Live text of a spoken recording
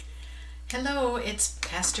Hello, it's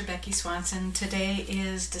Pastor Becky Swanson. Today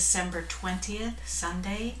is December 20th,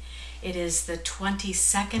 Sunday. It is the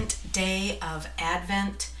 22nd day of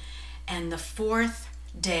Advent and the fourth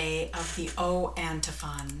day of the O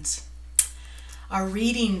antiphons. Our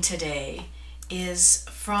reading today is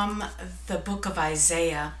from the book of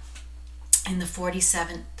Isaiah in the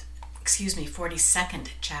 42nd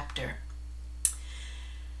chapter.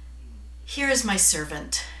 Here is my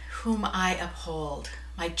servant, whom I uphold,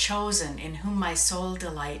 my chosen, in whom my soul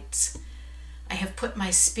delights. I have put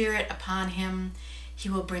my spirit upon him. He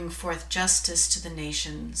will bring forth justice to the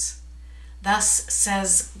nations. Thus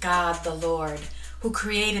says God the Lord, who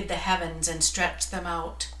created the heavens and stretched them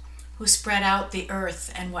out, who spread out the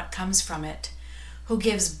earth and what comes from it, who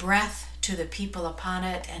gives breath to the people upon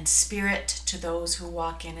it and spirit to those who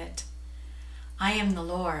walk in it. I am the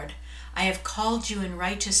Lord. I have called you in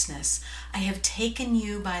righteousness. I have taken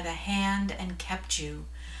you by the hand and kept you.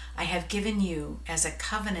 I have given you as a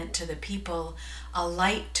covenant to the people, a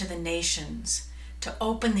light to the nations, to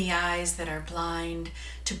open the eyes that are blind,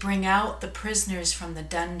 to bring out the prisoners from the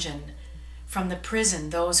dungeon, from the prison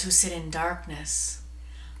those who sit in darkness.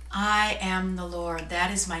 I am the Lord,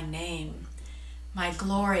 that is my name. My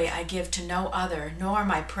glory I give to no other, nor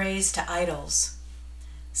my praise to idols.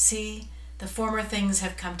 See, the former things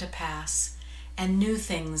have come to pass, and new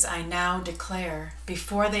things I now declare.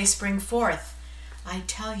 Before they spring forth, I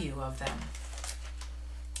tell you of them.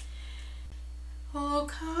 O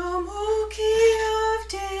come, O Key of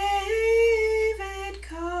David,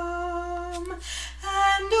 come,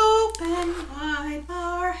 and open wide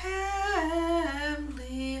our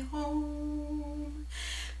heavenly home.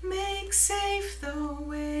 Make safe the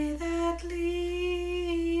way that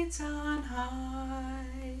leads on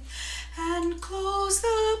high, and close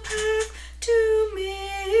the path to misery.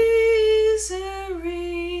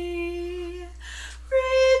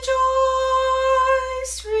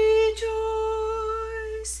 Rejoice,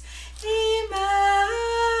 rejoice, Emmanuel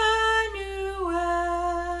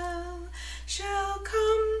shall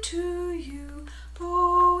come to you,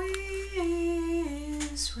 O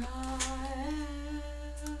Israel.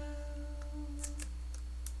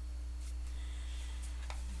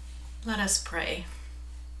 Let us pray.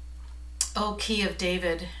 O Key of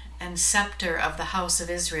David and scepter of the house of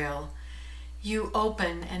Israel, you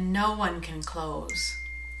open and no one can close.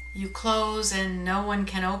 You close and no one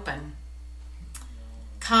can open.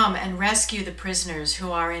 Come and rescue the prisoners who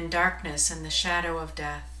are in darkness and the shadow of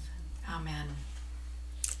death. Amen.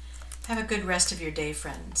 Have a good rest of your day,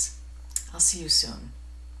 friends. I'll see you soon.